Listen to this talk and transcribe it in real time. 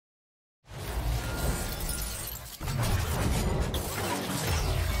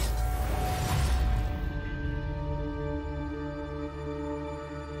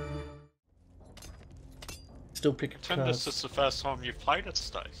still picking Pretend this cards. is the first time you've played it,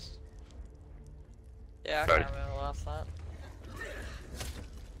 Stace. Yeah, I can't remember last night.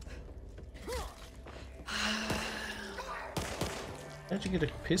 How'd you get a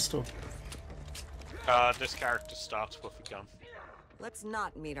pistol? This character starts with a gun. Let's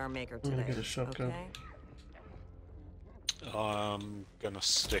not meet our maker I'm gonna today. get a shotgun. Okay? I'm gonna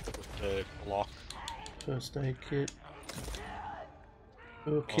stick with the block. First aid kit.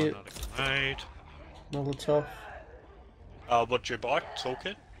 Oh, Toolkit. not a grenade. Molotov. What'd you buy?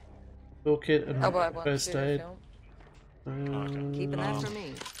 Toolkit? Toolkit and I'll buy one first too, aid. Okay. Keeping that for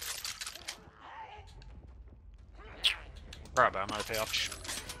me. Grab ammo pouch.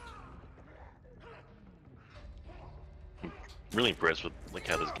 Really impressed with like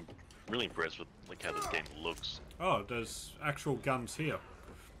how this game looks. Oh, there's actual guns here.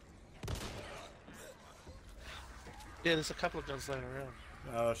 Yeah, there's a couple of guns laying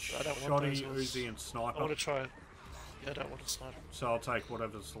around. Shoddy, those ones. Uzi, and I sniper. want to try it. Yeah, I don't want to sniper. So I'll take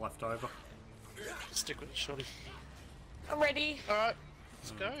whatever's left over. Stick with the shotty. I'm ready. Alright,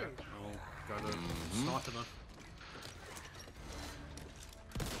 let's go. Okay, I'll go to sniper then.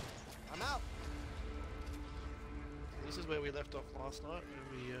 I'm out. This is where we left off last night,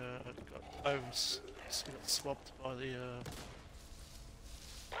 when we got Holmes got swapped by the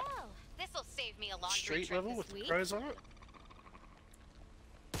Oh, this'll save me a laundry street trip level this with the week. crows on it.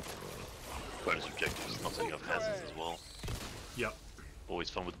 Bonus objectives, not setting up hazards as well. Yep. Always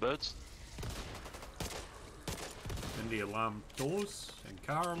fun with birds. And the alarm doors and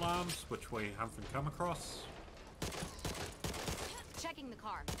car alarms, which we haven't come across. Checking the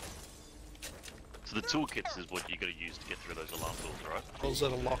car. So the toolkits is what you got to use to get through those alarm doors, right? Doors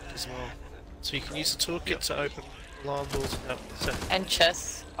that are locked as well. So you can use the toolkit to open alarm doors And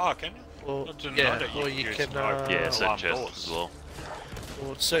chests. Oh, can you? or I didn't know yeah, that or could you use can Yeah, certain alarm chests doors. as well.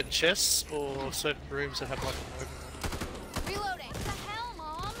 or certain chests or certain rooms that have like an open one. Reloading. The hell,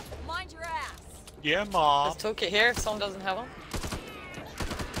 Mom? Mind your ass. Yeah, Ma. There's toolkit here if someone doesn't have one.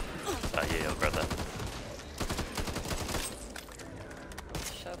 Yeah, I'll grab that.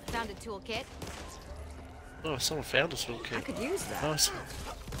 Shove. Found a toolkit. Oh, someone found a I toolkit. could use that. Nice.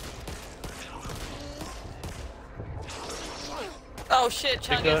 Oh shit, Big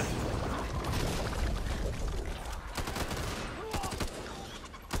guy. Chungus.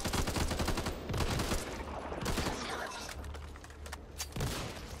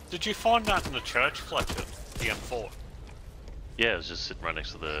 Did you find that in the church, Fletcher? The M4? Yeah, it was just sitting right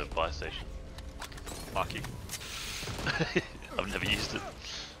next to the buy station. Lucky. I've never used it.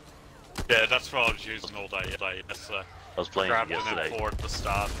 Yeah, that's what I was using all day yesterday. I was playing it Grabbed an yesterday. M4 at the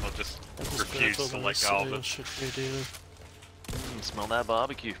start and I just refused to let go of it. Should we do? Smell that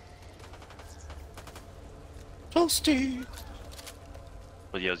barbecue. Toasty!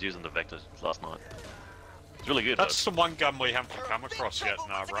 But yeah, I was using the Vector last night. It's really good. That's the one gun we haven't come across yet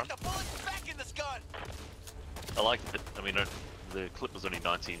in our run. I liked it. I mean, the clip was only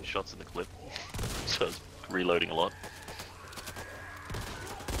 19 shots in the clip, so I was reloading a lot.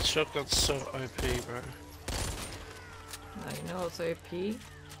 Shotgun's so OP, bro. I know it's OP.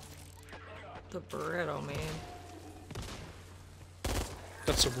 The Beretta, man.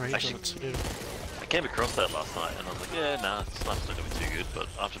 Got some range Actually- on it too. I came across that last night, and I was like, yeah, nah, it's not gonna be too good. But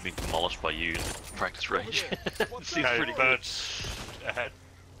after being demolished by you in practice range, it seems Okay, pretty good. birds ahead.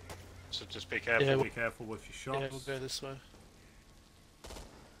 So just be careful. Yeah, Be careful with your Yeah, shots. we'll go this way.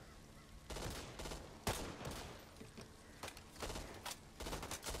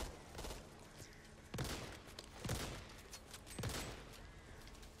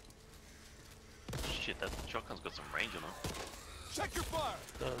 Shit, that shotgun's got some range on it. Check your fire!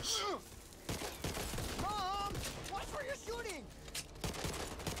 It does. Mom! Watch where you're shooting!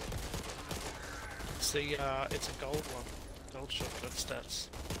 It's a gold one. Gold shotgun stats.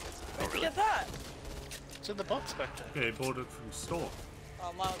 Where'd you get that? It's in the box back there. Yeah, he bought it from the store.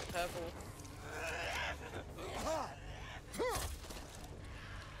 Oh, mine was purple.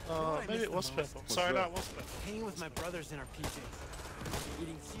 Maybe it was purple. Sorry, no, it was purple. Hanging with my brothers in our PJs.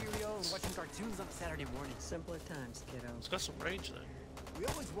 Eating cereal and watching cartoons on a Saturday morning. Simpler times, kiddo. It's got some range though. We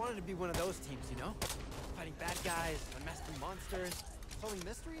always wanted to be one of those teams, you know? Fighting bad guys, unmasking monsters, solving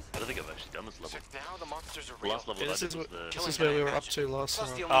mysteries. I don't think I've actually done this level. Now the monsters are The last level Yeah, I this did is was this the... is where we were up to last time.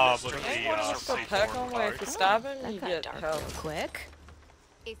 With Ain't the one of us got perk on where if you stab him, you get health. Quick.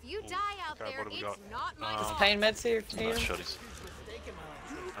 If you die out Okay, there, what do we it's got? not my There's fault. pain meds here if you need Nice them. shotties.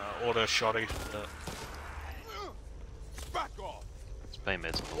 Order shotty. Back off! It's pain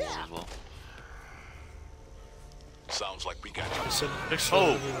meds on the wall as well. Sounds like we got It's in next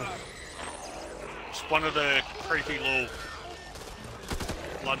Oh. level. It's one of the creepy little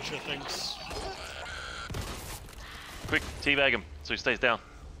luncher things. Quick, teabag him so he stays down.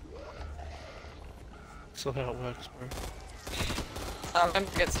 That's not how it works, bro.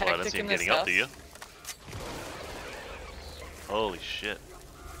 It gets Oh, I don't hectic see him in this getting up, house. do you? Holy shit.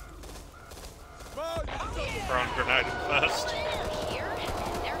 Throwing grenade first. Here.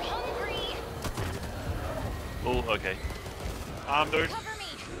 They're hungry. Oh, okay. Dude. Cover me.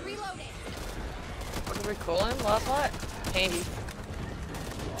 Reloading. What did we call him last night? Handy.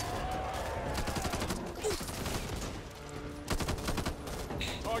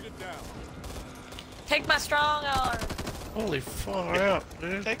 Target down. Take my strong arm. Holy far out,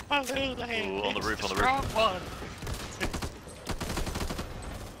 dude. Take my little hand. Ooh, on the roof, on the Strong roof. one.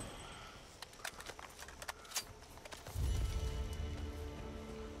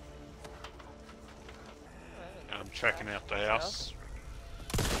 I'm checking out the house.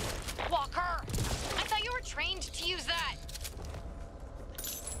 Walker. I thought you were trained to use that.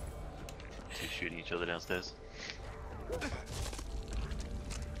 Two shooting each other downstairs.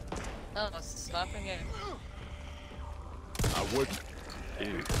 Oh, it's a sniping game. I wouldn't.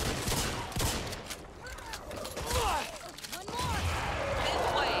 Dude. One more. This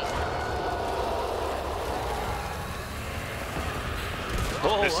way.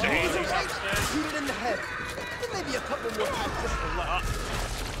 Oh, This wow. Daisy's upstairs. Shoot it in the head. There may be a couple more tactics for luck.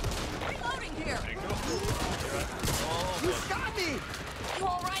 Reloading here. There you go. You got me! You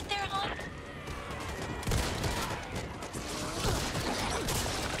all right there, hon?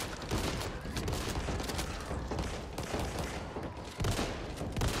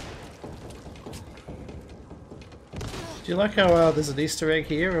 Do you like how there's an Easter egg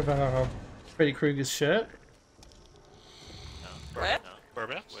here of Freddy Krueger's shirt? Where?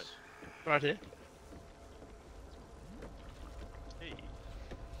 Whereabouts? Right here. Hey.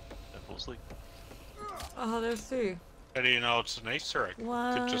 Don't fall asleep. Oh, there's two. How do you know it's an Easter egg?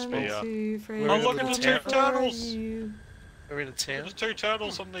 One, Could just be two, three. Oh, look at the two four, turtles. you. We're in a town. There's two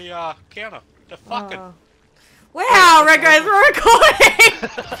turtles on the counter. They're fucking. Oh. Wow, Red guys, we're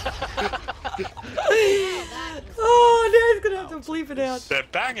recording! Oh, now he's gonna have to bleep it out. They're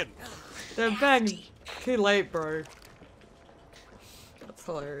banging. They're banging. Too late, bro. That's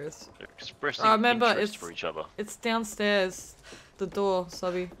hilarious. They're expressing I remember interest it's- for each other. It's downstairs. The door,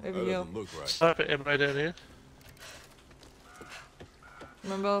 Subby, over That here. doesn't look right. Sniper ammo down here.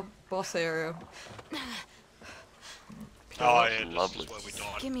 Remember? Boss area. Oh yeah, this Lovely. is where we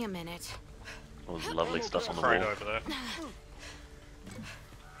died. Give me a minute. All this lovely stuff on the Right wall. over there.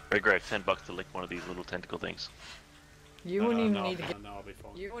 Very great, $10 to lick one of these little tentacle things. You wouldn't even no, need to give. No, I'll be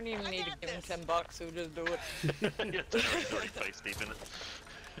fine. You wouldn't even need to give him $10, he'll just do it. Yeah, it's already face deep in it.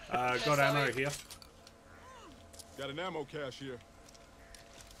 Got ammo here. Got an ammo cache here.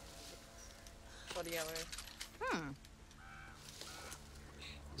 What do you have?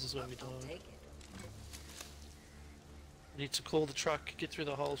 This is where we died. Take it. Need to call the truck, get through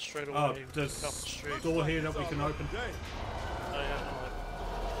the hole straight away. Oh, up the there's street. a door here that we can open. Dang. Oh, yeah,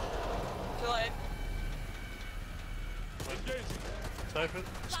 Too late. Engaging. it's open.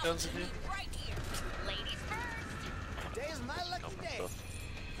 There's guns in here. Right here. Ladies first. Today's my lucky Oh, day. no.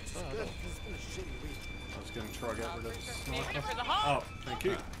 It's been a shitty week. I was going to try get rid of the Thank you sniper. for the hop. Oh, thank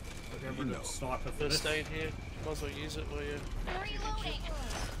you. Get rid of the sniper for First this. aid here. Might as well use it while you're. Reloading.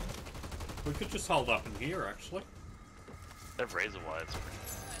 We could just hold up in here, actually. They have razor wire, it's pretty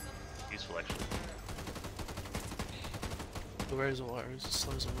useful actually. The razor wire is it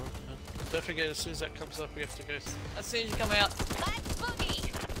slows them right down. Don't forget, as soon as that comes up, we have to go. As soon as you come out. Let's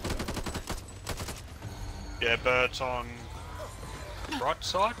boogie. Yeah, birds on right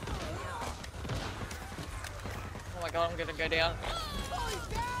side. Oh my god, I'm gonna go down.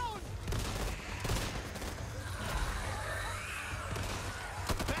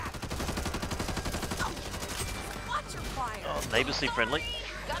 Watch your fire. Oh, neighbourly friendly.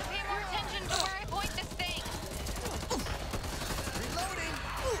 Gotta pay more attention to where I point this thing.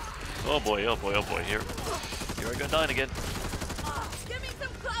 Oh boy, oh boy, oh boy. Here I go dying again. Give me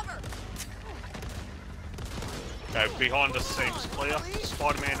some cover. Okay, behind us seems clear.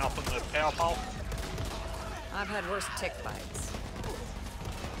 Spider-Man up in the power pole. I've had worse tick bites.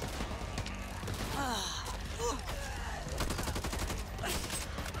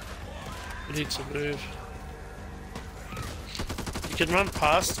 We need to move. You can run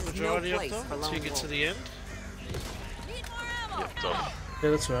past the majority of place them for until you lone get to wolf. the end. Need more ammo. Yep, tough. Yeah,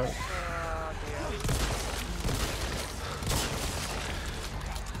 that's right.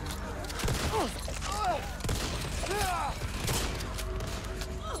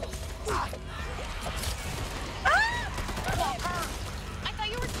 Walker. I thought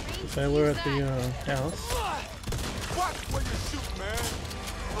you were trained to So we're use at the that. house. Watch where you shoot,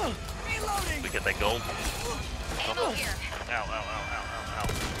 man. Reloading. We get that gold. Ammo here. Ow, ow, ow, ow, ow, ow.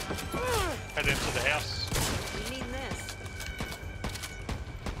 Head into the house. You need this.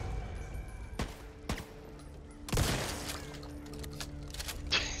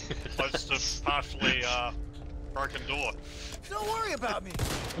 Close to partially broken door. Don't worry about me.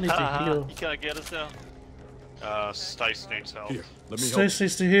 I need to heal. You can't get us now. Stace needs help. Here, let me help. Stace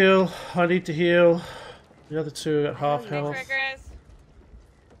needs to heal. I need to heal. The other two at half health.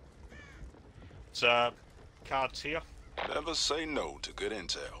 It's cards here. Never say no to good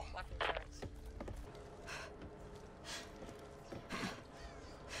intel.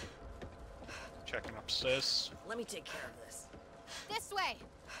 Checking upstairs. Let me take care of this. This way.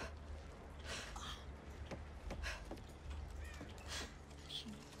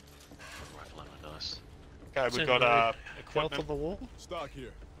 Rifle ammo, nice. Okay, we've got Health equipment. on the wall. Stock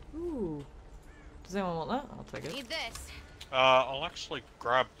here. Ooh. Does anyone want that? I'll take it. Need this. I'll actually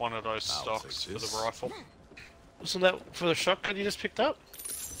grab one of those I'll stocks take for the this. rifle. Wasn't that for the shotgun you just picked up?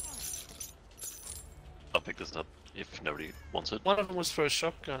 I'll pick this up if nobody wants it. One of them was for a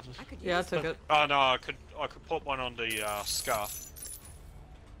shotgun. I could use Yeah, I took it. Oh no, I could put one on the scarf.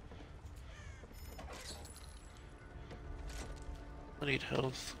 I need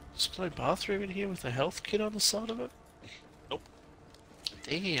health. There's no bathroom in here with a health kit on the side of it? Nope.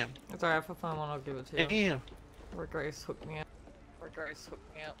 Damn. It's alright, if I find one, I'll give it to you. Damn. Or Grace hooked me up. Or Grace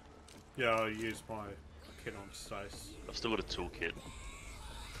hooked me up. Yeah, I used my kit on Stace. I've still got a toolkit,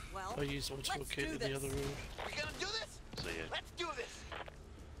 Well, I used one toolkit in the other room. We gonna do this? so yeah. Let's do this.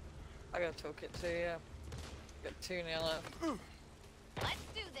 I got a toolkit too, yeah. Got two now left. Let's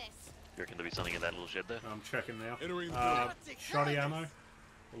do this. You reckon there'll be something in that little shed there? I'm checking now. Entering the Shoddy ammo,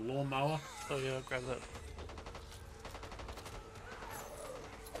 a lawnmower. Oh yeah, I'll grab that.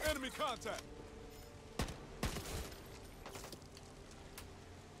 enemy contact.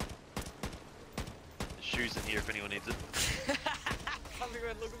 There's shoes in here if anyone needs it. I'll be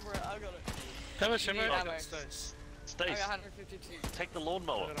right looking for it. I got it. How much ammo? need I ammo. got Stace. I Stace, got 152. take the I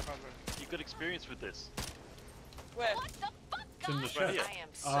lawnmower. got 100. You've got experience with this. Where? What the fuck, It's in the guys? shed. here. I am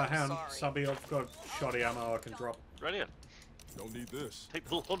so Hang on, sorry. subby, I've got shoddy ammo I can drop. Right here. Don't need this. Take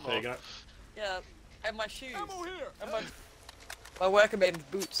the lawnmower. There you go. Yeah, and my shoes. Ammo here. And my worker made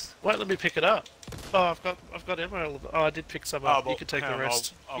boots. Wait, let me pick it up. Oh, I've got ammo. Oh, I did pick some up. well, You can take hang the on,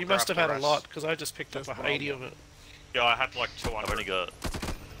 rest. I'll You must grab have had the a rest. lot because I just picked up Just 80 of it. Yeah, I had like I've only 200. got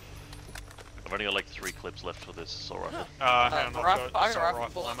like 3 clips left for this assault rifle. Hang on, I've Rifle, got I assault got a rifle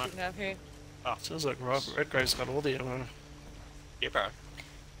rifle bullet ammo. you can have here. Sounds like Redgrave's got all the ammo. Yeah, bro.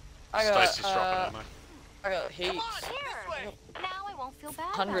 I got, Stacy's dropping ammo. I got heaps. Here. Now I won't feel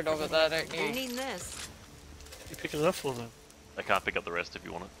bad. 100 about of it that I don't You need. need this. You picking it up for them? I can't pick up the rest if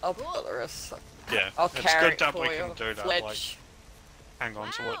you want it. I'll put the rest. Yeah, I'll it's carry good it that for we you. can do that. Fletch. Like, hang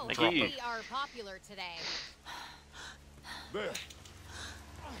on to it Wow, and drop you. it. we are popular today. There.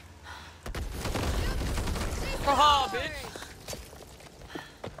 Haha, bitch!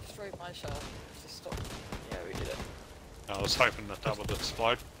 Destroyed my shot. Just stop. Yeah, we did it. I was hoping that would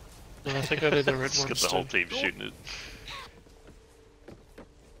explode. No, I think I did the red Just one. got the whole team shooting it.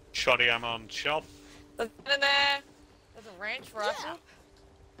 Shoddy ammo on the shelf. There's one in there. There's a ranch rifle.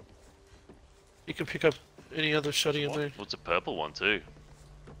 You can pick up any other shotty in there. What's a purple one too?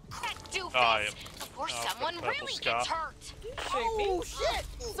 That doofus. yeah. Before Oh, someone purple really scar. gets hurt. Shoot me. Oh shit!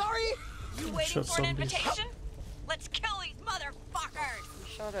 Sorry. You waiting Shot for an zombies. invitation? Let's kill these motherfuckers! You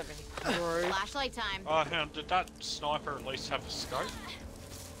shot at me. Bro. Flashlight time. Oh, hang on, did that sniper at least have a scope?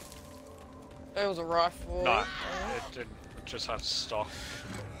 There was a rifle. No, it didn't. It just had stock.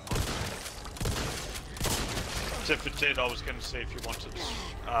 If it did, I was going to see if you wanted the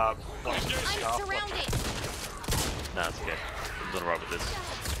I'm scarf. surrounded. Nah, it's okay. I'm doing alright with this.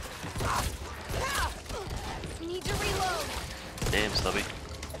 Need to reload. Damn, Stubby.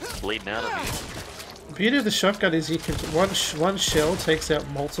 Bleeding out of you. The beauty of the shotgun is you can one shell takes out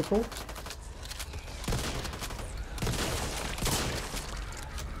multiple.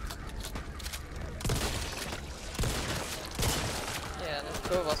 Yeah, there's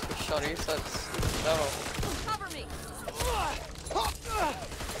 2 of us with shotties, so it's better. Cover me!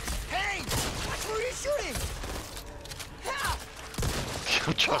 Hey! Who are you shooting?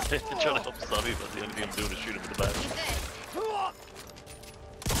 I'm trying to help Stubby, but the only thing I'm doing is shoot him in the back. Need this.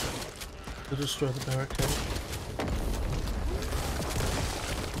 To destroy the barricade.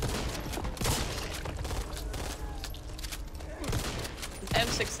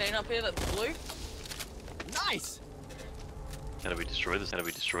 M16 up here that's blue. Nice. How do we destroy this? How do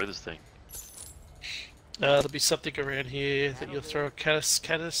we destroy this thing? There'll be something around here that you'll throw a gas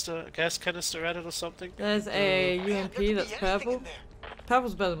canister at it or something. There's a UMP that's purple.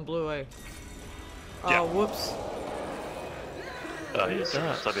 Purple's better than blue, eh? Oh, Yeah. whoops. Oh yeah,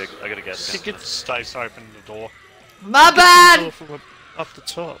 that? Stubby, I gotta get She down. gets Stace open the door. My door bad! from up the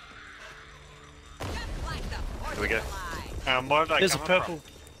top. Here we go. Where are they There's a coming purple.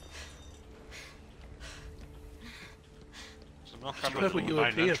 from? So not There's a coming purple from the UAP main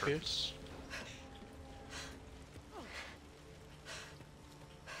up here. entrance.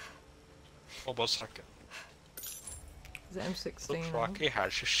 What was that? Is it M16? Looks like he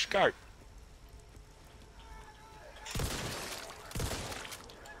has a scope.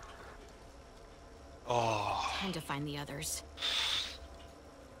 Oh, Time to find the others.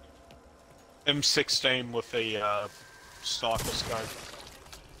 M16 with the sniper scope.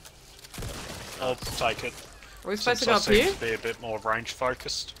 I'll take it. Are we supposed Since to go I up seem here? to be a bit more range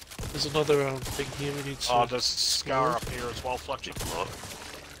focused. There's another thing here we need to. Oh, there's a scar explore. up here as well, Fletcher.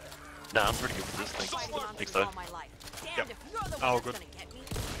 Nah, I'm pretty good with this thing. I think so. Yep. Oh, good.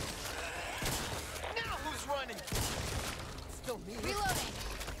 Now who's running? Still me. Reloading!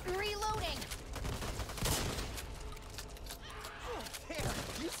 Reloading! Damn,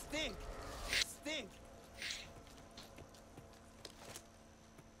 you stink. Stink.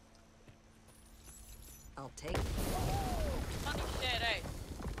 I'll take it.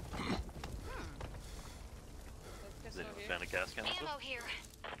 Found a gas canister. Ammo here.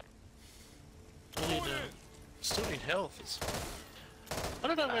 Still need health. I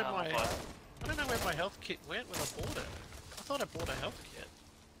don't know where I'm my fine. I don't know where my health kit went when I bought it. I thought I bought a health kit.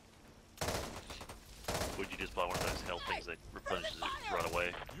 Would you just buy one of those health things that replenishes it right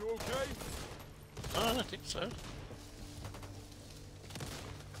away? You okay? Oh, I don't think so.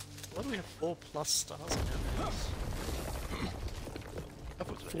 Why do we have 4+ stars in our house? I've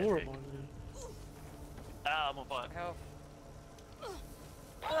got 4 of mine now. Ah, I'm on fire. Health.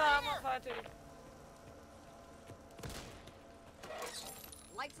 I'm on fire too.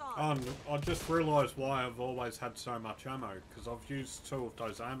 Lights on. I just realised why I've always had so much ammo, because I've used 2 of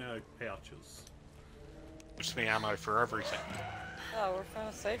those ammo pouches. Gives me ammo for everything. Oh, we're found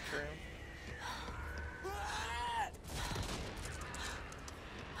a safe room.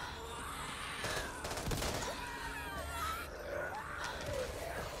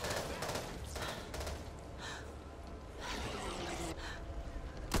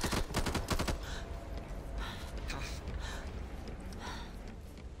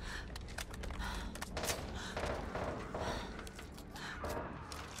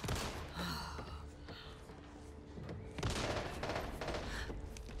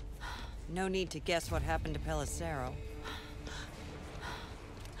 No need to guess what happened to Pelissero.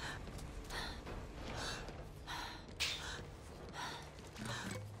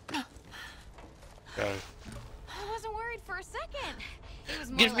 Go. I wasn't worried for a second. It was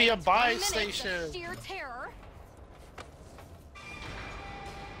more Give me like a buy 20 minutes of station. sheer terror.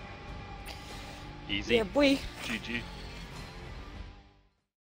 Easy. Yeah, boy. GG.